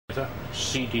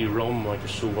CD-ROM, I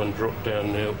just saw one drop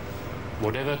down now.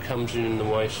 Whatever comes in the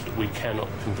waste, we cannot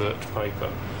convert to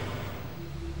paper.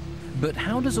 But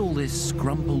how does all this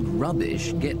scrumpled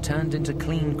rubbish get turned into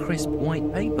clean, crisp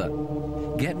white paper?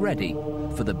 Get ready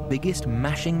for the biggest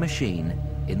mashing machine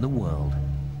in the world.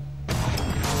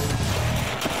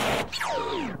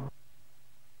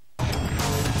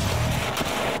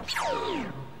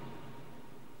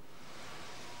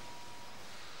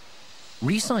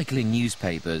 Recycling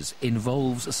newspapers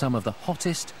involves some of the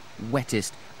hottest,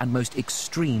 wettest and most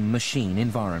extreme machine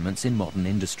environments in modern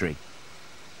industry.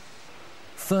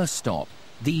 First stop,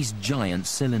 these giant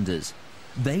cylinders.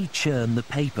 They churn the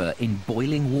paper in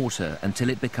boiling water until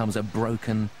it becomes a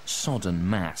broken, sodden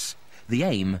mass. The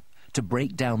aim, to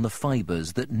break down the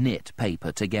fibres that knit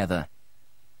paper together.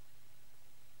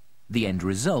 The end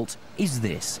result is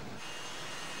this: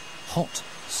 hot,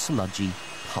 sludgy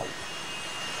pulp.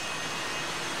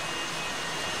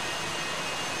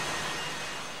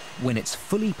 When it's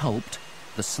fully pulped,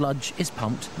 the sludge is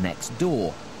pumped next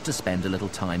door to spend a little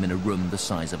time in a room the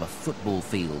size of a football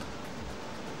field.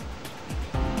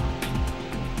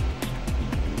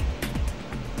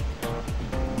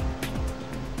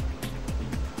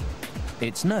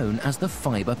 It's known as the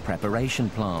fibre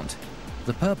preparation plant.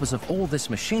 The purpose of all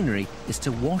this machinery is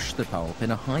to wash the pulp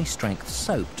in a high-strength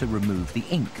soap to remove the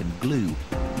ink and glue.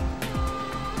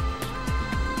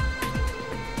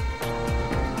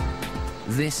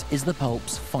 This is the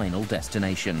pulp's final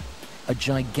destination, a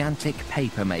gigantic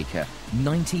paper maker,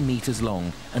 90 metres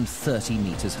long and 30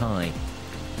 metres high.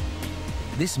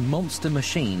 This monster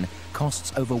machine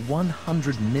costs over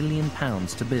 £100 million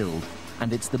to build,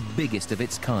 and it's the biggest of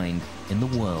its kind in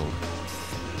the world.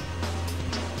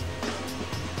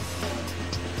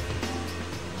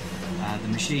 The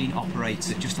machine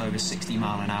operates at just over 60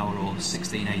 miles an hour or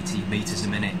 1680 metres a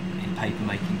minute in paper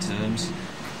making terms.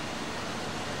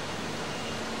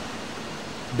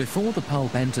 Before the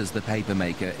pulp enters the paper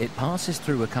maker, it passes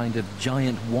through a kind of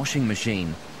giant washing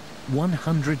machine.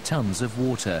 100 tons of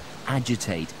water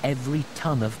agitate every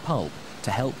ton of pulp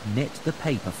to help knit the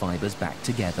paper fibres back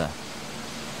together.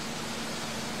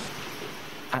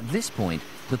 At this point,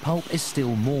 the pulp is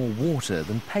still more water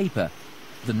than paper.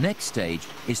 The next stage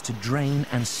is to drain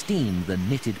and steam the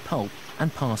knitted pulp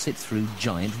and pass it through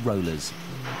giant rollers.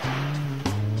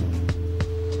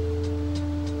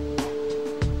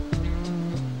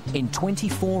 In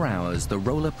 24 hours, the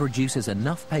roller produces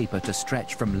enough paper to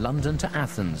stretch from London to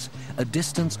Athens, a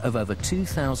distance of over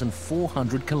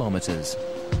 2,400 kilometres.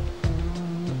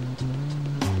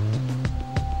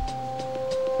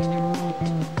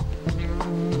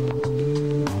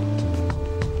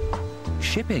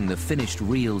 Shipping the finished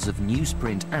reels of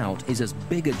newsprint out is as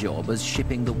big a job as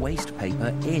shipping the waste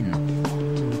paper in.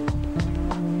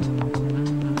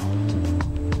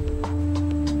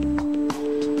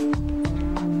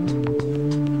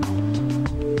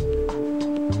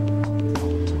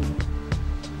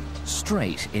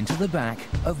 Straight into the back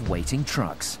of waiting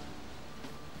trucks.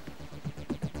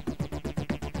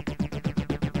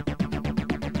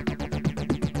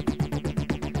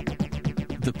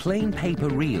 The plain paper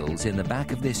reels in the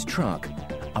back of this truck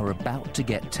are about to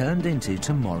get turned into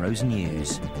tomorrow's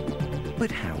news.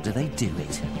 But how do they do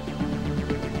it?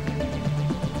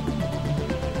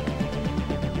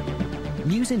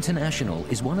 News International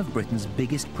is one of Britain's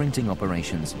biggest printing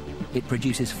operations. It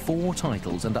produces 4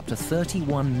 titles and up to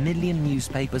 31 million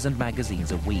newspapers and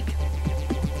magazines a week.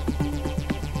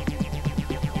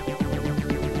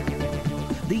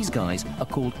 These guys are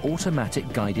called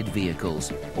Automatic Guided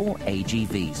Vehicles, or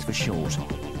AGVs for short.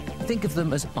 Think of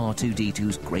them as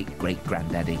R2-D2's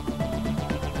great-great-granddaddy.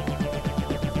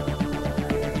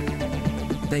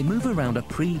 They move around a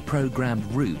pre-programmed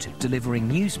route, delivering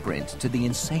newsprint to the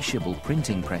insatiable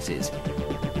printing presses.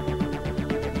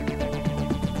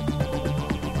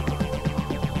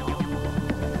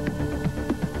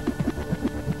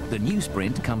 The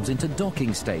newsprint comes into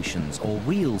docking stations or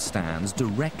reel stands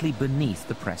directly beneath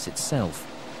the press itself.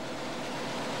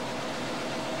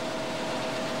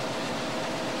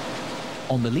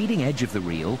 On the leading edge of the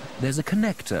reel, there's a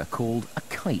connector called a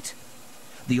kite.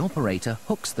 The operator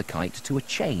hooks the kite to a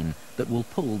chain that will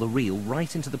pull the reel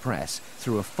right into the press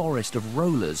through a forest of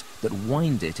rollers that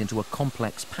wind it into a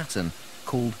complex pattern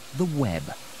called the web.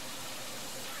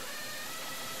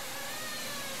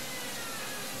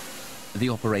 The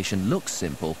operation looks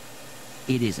simple.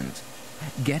 It isn't.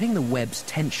 Getting the web's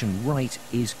tension right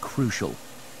is crucial.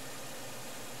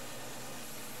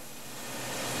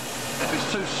 If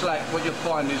it's too slack, what you'll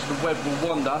find is the web will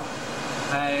wander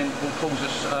and will cause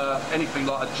us anything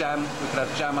like a jam. We could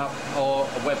have jam up or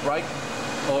a web break.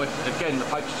 or if, again, the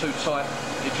paper's too tight,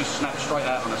 it just snaps straight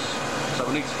out on us. So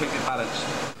we need to keep it balanced.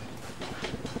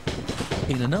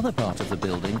 In another part of the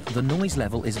building, the noise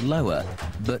level is lower,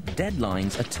 but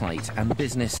deadlines are tight and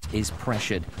business is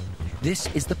pressured. This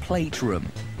is the plate room.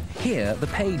 Here, the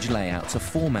page layouts are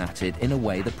formatted in a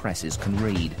way the presses can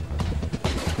read.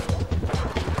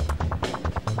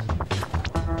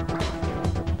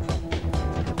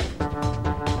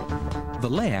 The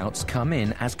layouts come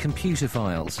in as computer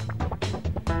files.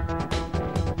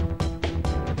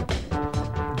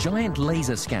 Giant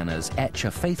laser scanners etch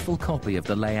a faithful copy of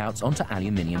the layouts onto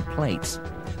aluminium plates.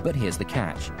 But here's the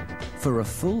catch. For a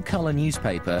full-colour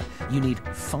newspaper, you need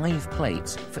 5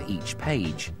 plates for each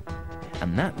page.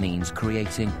 And that means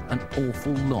creating an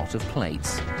awful lot of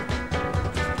plates.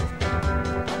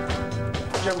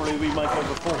 Generally, we make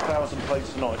over 4,000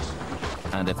 plates a night.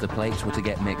 And if the plates were to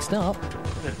get mixed up,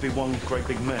 it'd be one great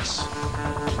big mess.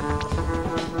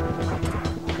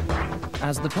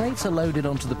 As the plates are loaded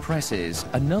onto the presses,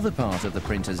 another part of the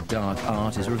printer's dark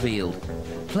art is revealed.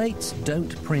 Plates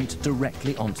don't print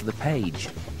directly onto the page.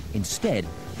 Instead,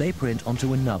 they print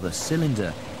onto another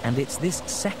cylinder, and it's this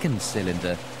second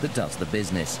cylinder that does the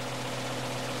business.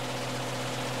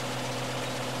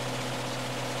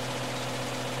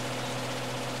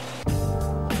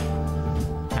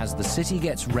 As the city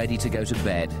gets ready to go to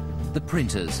bed, the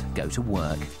printers go to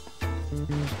work.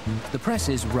 The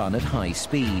presses run at high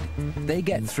speed. They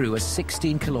get through a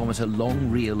 16-kilometre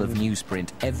long reel of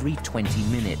newsprint every 20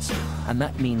 minutes, and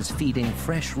that means feeding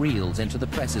fresh reels into the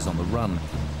presses on the run.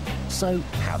 So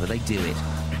how do they do it?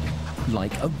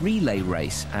 Like a relay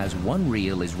race, as one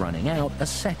reel is running out, a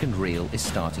second reel is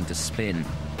starting to spin.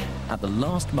 At the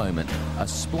last moment, a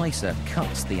splicer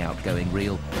cuts the outgoing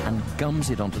reel and gums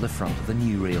it onto the front of the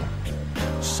new reel.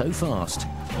 So fast,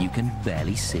 you can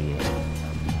barely see it.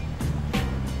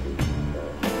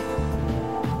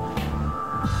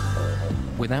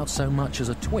 Without so much as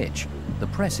a twitch, the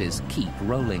presses keep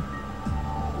rolling.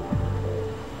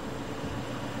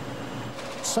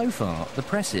 So far, the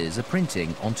presses are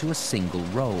printing onto a single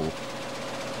roll.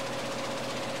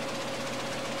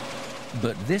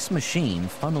 But this machine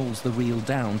funnels the reel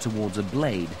down towards a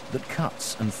blade that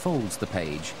cuts and folds the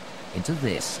page into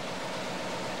this,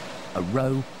 a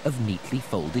row of neatly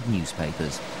folded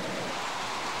newspapers.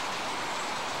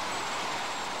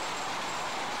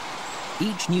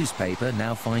 Each newspaper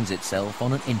now finds itself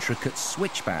on an intricate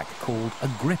switchback called a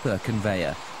gripper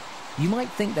conveyor. You might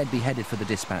think they'd be headed for the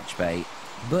dispatch bay,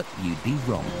 but you'd be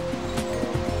wrong.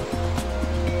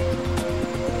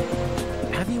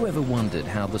 Have you ever wondered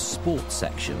how the sports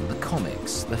section, the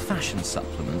comics, the fashion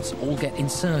supplements all get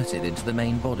inserted into the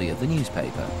main body of the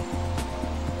newspaper?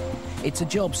 It's a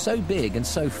job so big and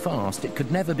so fast it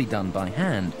could never be done by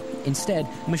hand. Instead,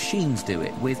 machines do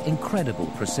it with incredible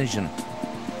precision.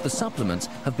 The supplements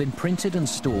have been printed and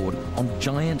stored on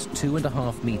giant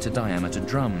 2.5-metre diameter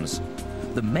drums.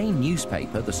 The main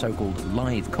newspaper, the so-called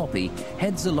live copy,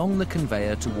 heads along the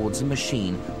conveyor towards a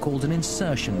machine called an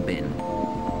insertion bin.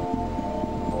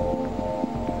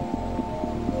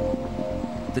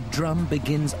 The drum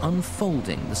begins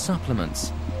unfolding the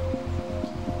supplements.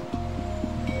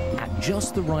 At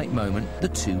just the right moment, the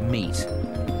two meet.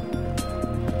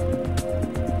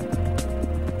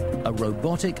 A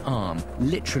robotic arm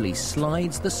literally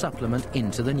slides the supplement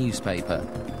into the newspaper,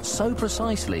 so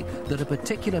precisely that a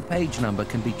particular page number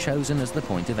can be chosen as the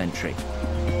point of entry.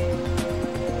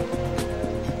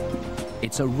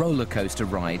 It's a roller coaster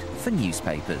ride for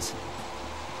newspapers.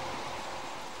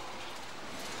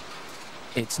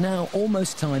 It's now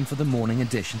almost time for the morning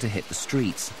edition to hit the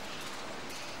streets.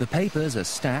 The papers are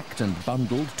stacked and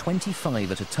bundled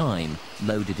 25 at a time,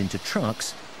 loaded into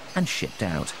trucks and shipped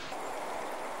out.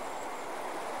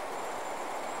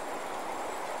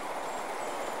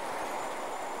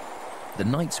 The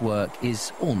night's work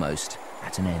is almost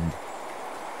at an end.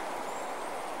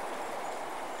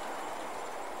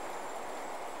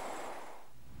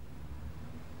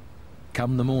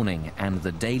 Come the morning, and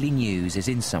the daily news is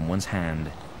in someone's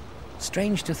hand.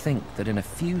 Strange to think that in a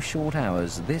few short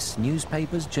hours, this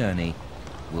newspaper's journey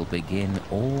will begin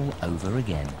all over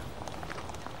again.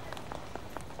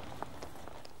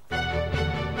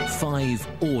 5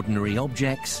 ordinary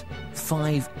objects,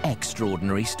 5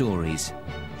 extraordinary stories.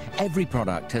 Every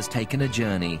product has taken a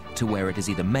journey to where it is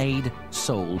either made,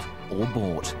 sold, or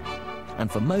bought.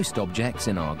 And for most objects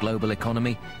in our global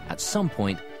economy, at some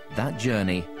point, that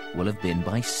journey will have been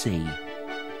by sea.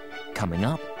 Coming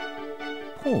up,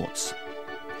 ports.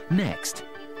 Next,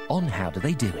 on How Do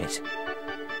They Do It?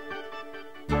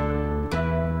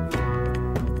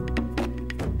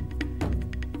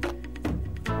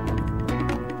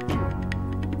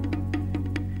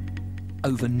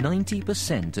 Over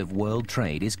 90% of world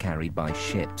trade is carried by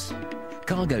ships.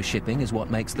 Cargo shipping is what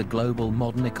makes the global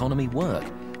modern economy work,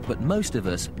 but most of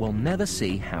us will never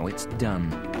see how it's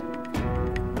done.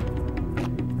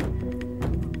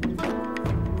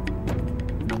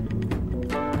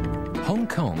 Hong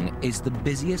Kong is the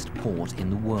busiest port in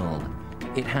the world.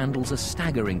 It handles a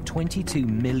staggering 22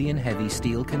 million heavy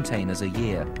steel containers a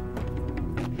year.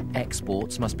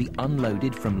 Exports must be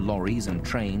unloaded from lorries and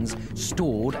trains,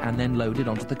 stored and then loaded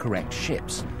onto the correct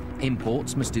ships.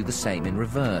 Imports must do the same in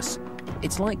reverse.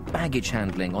 It's like baggage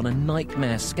handling on a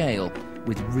nightmare scale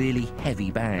with really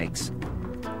heavy bags.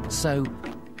 So,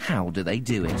 how do they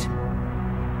do it?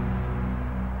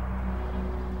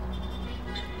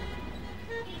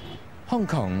 Hong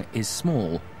Kong is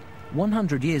small.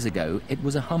 100 years ago, it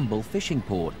was a humble fishing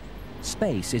port.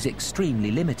 Space is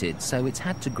extremely limited, so it's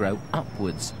had to grow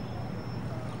upwards.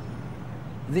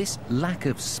 This lack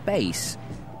of space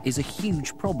is a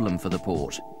huge problem for the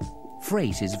port.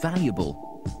 Freight is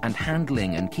valuable, and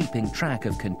handling and keeping track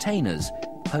of containers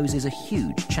poses a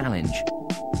huge challenge.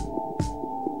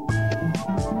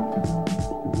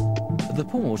 The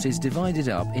port is divided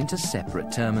up into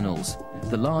separate terminals.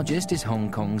 The largest is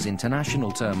Hong Kong's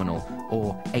International Terminal,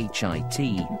 or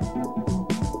HIT.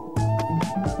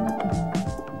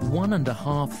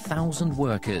 1,500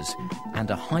 workers and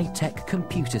a high-tech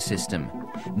computer system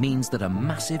means that a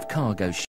massive cargo ship